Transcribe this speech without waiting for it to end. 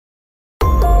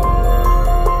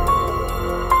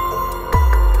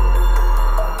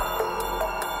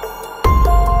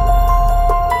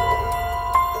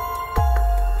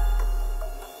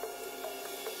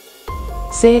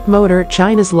SAIC Motor,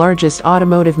 China's largest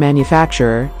automotive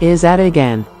manufacturer, is at it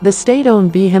again. The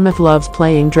state-owned behemoth loves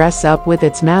playing dress-up with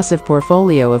its massive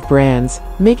portfolio of brands,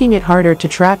 making it harder to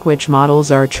track which models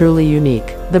are truly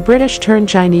unique. The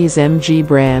British-turned-Chinese MG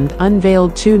brand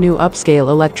unveiled two new upscale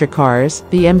electric cars,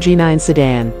 the MG9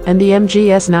 sedan and the MG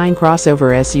S9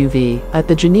 crossover SUV, at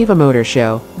the Geneva Motor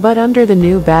Show. But under the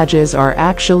new badges are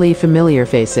actually familiar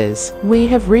faces. We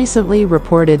have recently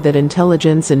reported that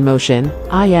Intelligence in Motion,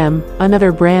 IM,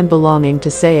 another brand belonging to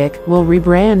SAIC, will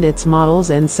rebrand its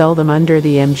models and sell them under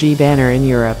the MG banner in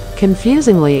Europe.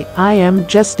 Confusingly, IM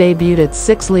just debuted its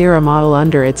 6 Lira model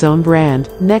under its own brand,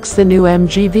 next the new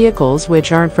MG vehicles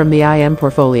which aren't from the IM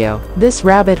portfolio. This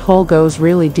rabbit hole goes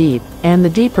really deep, and the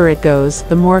deeper it goes,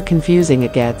 the more confusing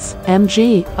it gets.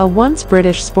 MG, a once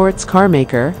British sports car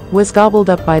maker, was gobbled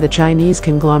up by the Chinese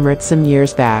conglomerate some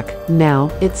years back. Now,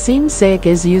 it seems SAIC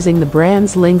is using the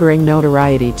brand's lingering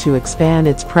notoriety to expand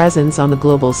its presence on the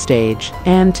global stage.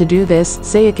 And to do this,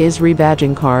 SAIC is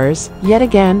rebadging cars, yet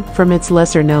again, from its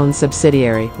lesser-known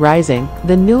subsidiary, Rising.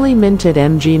 The newly minted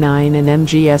MG9 and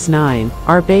MG S9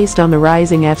 are based on the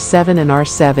Rising F7 and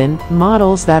R7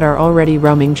 models that are already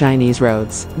roaming Chinese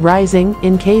roads. Rising,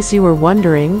 in case you were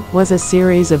wondering, was a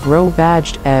series of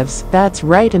row-badged EVs, that's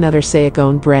right, another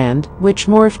SAIC-owned brand, which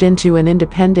morphed into an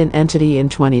independent entity in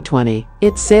 2020.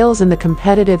 Its sales in the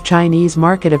competitive Chinese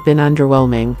market have been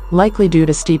underwhelming, likely due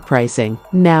to steep pricing.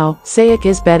 Now, SAIC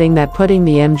is betting that putting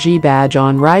the MG badge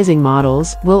on Rising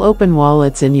models will open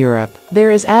wallets in Europe.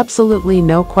 There is absolutely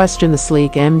no question the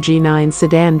sleek MG9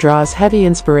 sedan draws heavy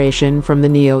inspiration from the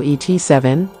Neo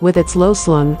ET7, with its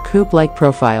low-slung, coupe-like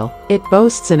profile. It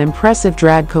boasts an impressive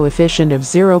drag coefficient of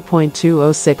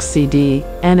 0.206 CD,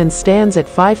 and stands at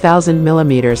 5,000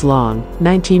 mm long,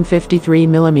 1953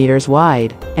 mm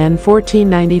wide, and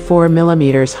 1494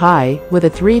 mm high, with a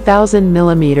 3,000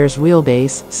 mm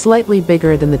wheelbase, slightly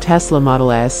bigger than the Tesla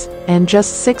Model S, and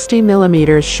just 60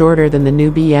 mm shorter than the new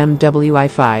BMW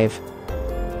i5.